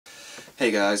Hey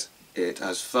guys, it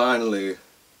has finally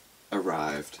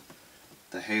arrived.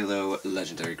 The Halo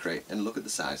Legendary Crate, and look at the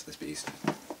size of this beast.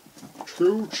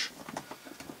 Huge!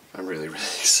 I'm really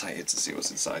excited to see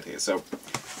what's inside here. So,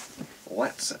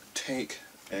 let's take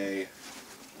a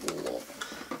look.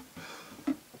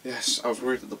 Yes, I was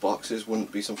worried that the boxes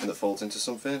wouldn't be something that folds into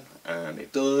something, and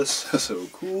it does, so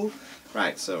cool.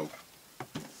 Right, so,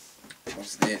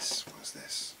 what's this? What's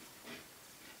this?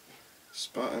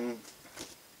 Spartan.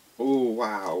 Oh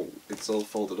wow, it's all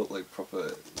folded up like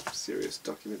proper serious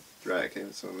document. Right, okay,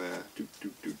 so now,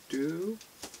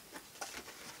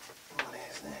 What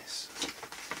is this?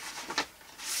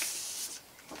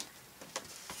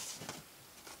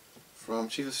 From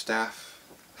Chief of Staff.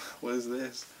 What is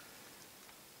this?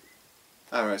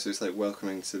 Alright, so it's like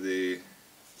welcoming to the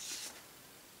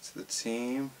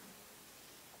team.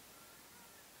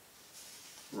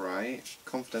 Right,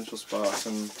 confidential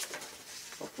Spartan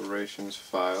operations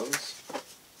files.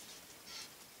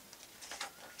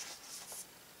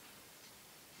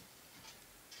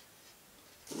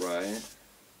 Right,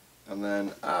 and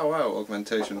then oh wow,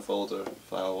 augmentation folder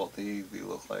file. What they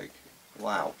look like?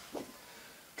 Wow.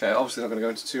 Okay, obviously not going to go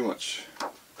into too much.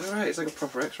 Alright, it's like a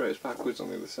proper X-ray. It's backwards on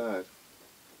the other side.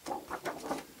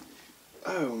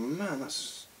 Oh man,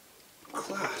 that's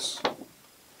class.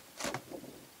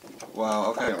 Wow.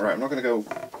 Okay, right. I'm not going to go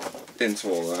into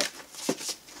all that.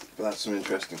 But that's some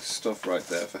interesting stuff right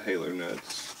there for Halo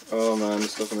nerds. Oh man, the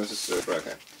stuff on this is super.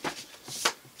 Okay.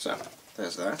 So,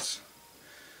 there's that.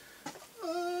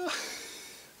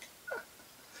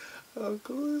 How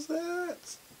cool is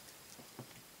that?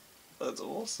 That's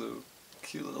awesome.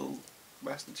 Cute little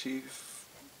Master Chief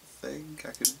thing.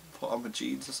 I can put on my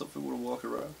jeans or something when I walk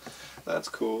around. That's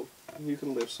cool. You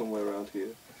can live somewhere around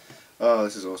here. Oh,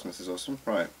 this is awesome. This is awesome.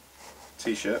 Right.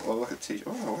 T-shirt. Well, look at T-shirt.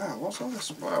 Oh wow, what's all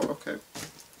this? Wow. Okay.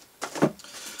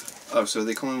 Oh, so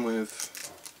they come in with...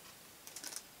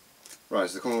 Right,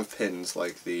 so they come in with pins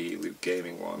like the Luke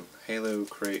Gaming one. Halo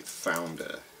Crate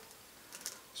Founder.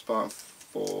 Spartan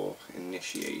 4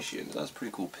 Initiation. That's a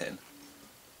pretty cool pin.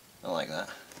 I like that.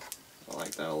 I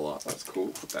like that a lot. That's cool.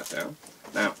 Put that down.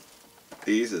 Now,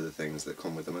 these are the things that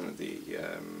come with them, and the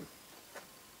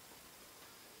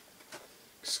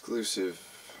exclusive...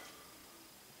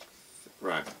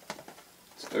 Right.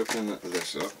 Let's open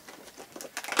this up.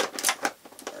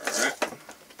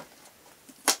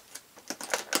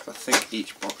 I think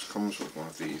each box comes with one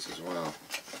of these as well.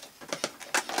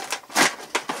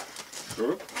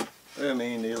 Cool. I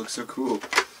mean, they look so cool.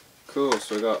 Cool,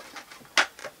 so we got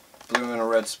blue and a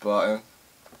red Spartan.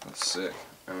 That's sick.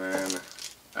 And then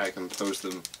I can pose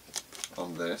them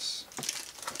on this.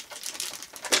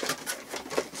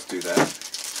 Let's do that.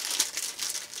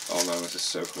 Oh man, this is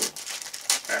so cool.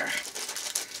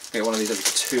 Get one of these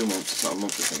every 2 months. It's not a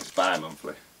monthly thing, it's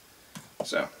bi-monthly.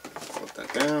 So, put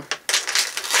that down.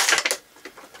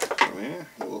 Yeah,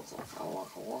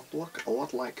 look a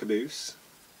lot like Caboose.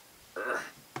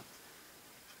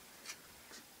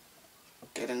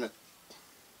 Get in the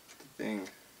thing.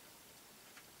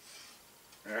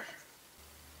 There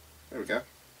we go.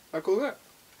 How cool is that?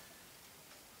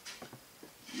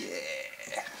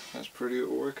 Yeah, that's pretty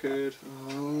orchid. Oh,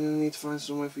 I'm gonna need to find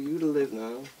somewhere for you to live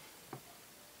now.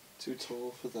 Too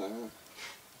tall for that.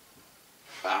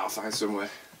 I'll find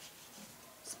somewhere.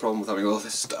 That's the problem with having all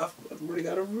this stuff. I'm running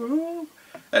out of room.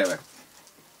 Anyway.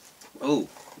 Oh,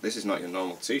 this is not your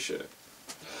normal t-shirt.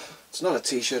 It's not a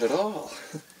t-shirt at all.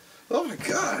 Oh my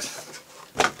god.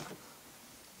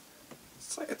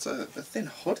 It's like it's a thin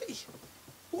hoodie.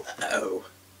 Whoa.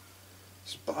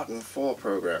 Spartan 4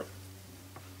 program.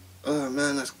 Oh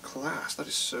man, that's class. That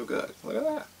is so good. Look at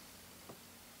that.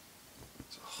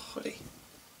 It's a hoodie.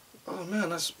 Oh man,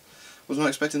 was not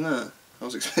expecting that. I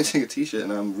was expecting a t-shirt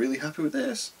and I'm really happy with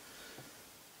this.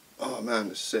 Oh man,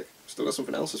 it's sick. Still got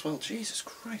something else as well. Jesus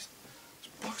Christ.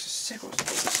 This box is sick. What's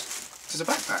this? This is a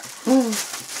backpack.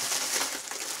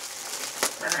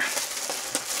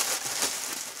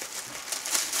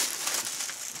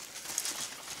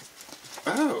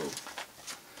 Oh.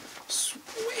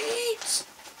 Sweet!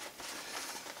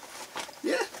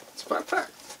 Yeah, it's a backpack.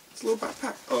 It's a little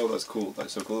backpack. Oh, that's cool.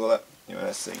 That's so cool. Look at that. You know,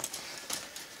 let's see.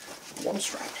 One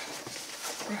strap.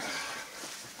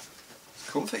 It's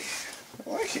comfy. I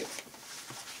like it.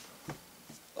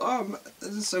 Oh, man,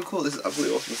 this is so cool. This is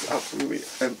absolutely awesome. This is absolutely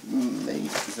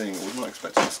amazing. I was not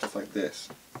expecting stuff like this.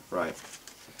 Right.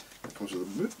 It comes with a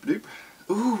boop doop.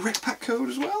 Ooh, rec pack code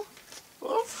as well.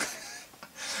 Oh.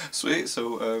 Sweet.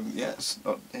 So yeah,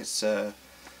 it's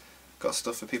got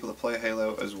stuff for people that play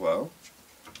Halo as well.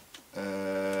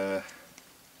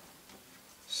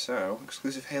 So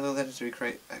exclusive Halo Legendary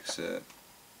Crate excerpt.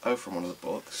 Oh, from one of the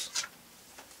books.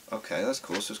 Okay, that's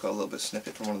cool. So it's got a little bit of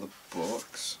snippet from one of the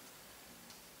books.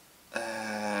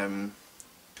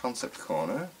 Concept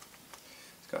corner.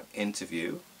 It's got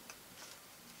interview.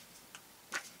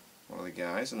 One of the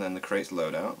guys, and then the crate's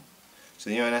loadout. So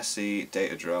the UNSC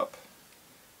data drop,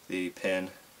 the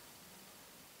pin,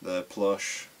 the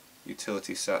plush,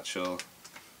 utility satchel,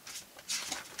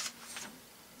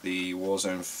 the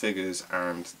Warzone figures,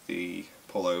 and the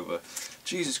pullover.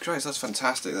 Jesus Christ, that's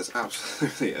fantastic. That's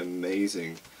absolutely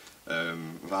amazing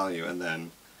value. And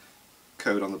then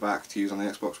code on the back to use on the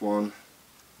Xbox One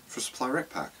for a supply rec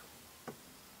pack.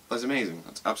 That's amazing.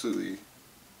 That's absolutely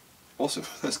awesome.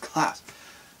 That's class.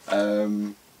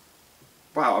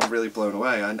 Wow, I'm really blown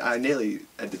away. I nearly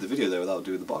ended the video there without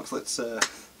doing the box. Let's do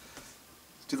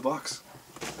the box.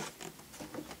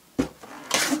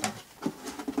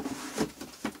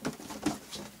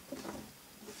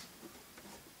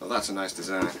 Well, that's a nice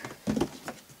design.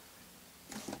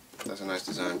 That's a nice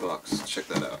design box. Check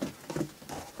that out.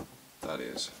 That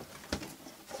is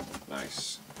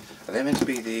nice. Are they meant to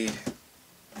be the...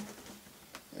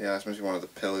 Yeah, that's meant to be one of the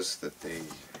pillars that the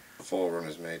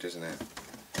Forerunner's made, isn't it?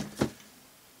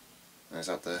 Is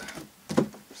that the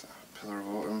Pillar of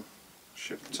Autumn?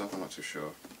 Ship at the top, I'm not too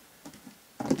sure.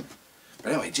 But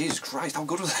anyway, Jesus Christ, how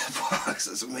good was that box?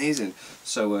 That's amazing.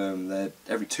 So they're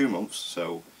every 2 months,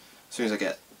 so as soon as I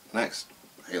get next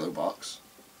Halo box,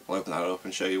 I'll open that up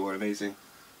and show you what amazing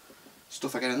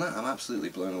stuff I get in that. I'm absolutely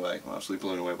blown away. I'm absolutely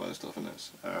blown away by the stuff in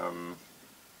this.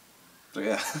 So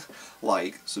yeah,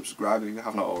 like, subscribe if you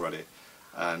have not already,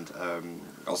 and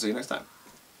I'll see you next time.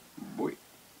 Bye.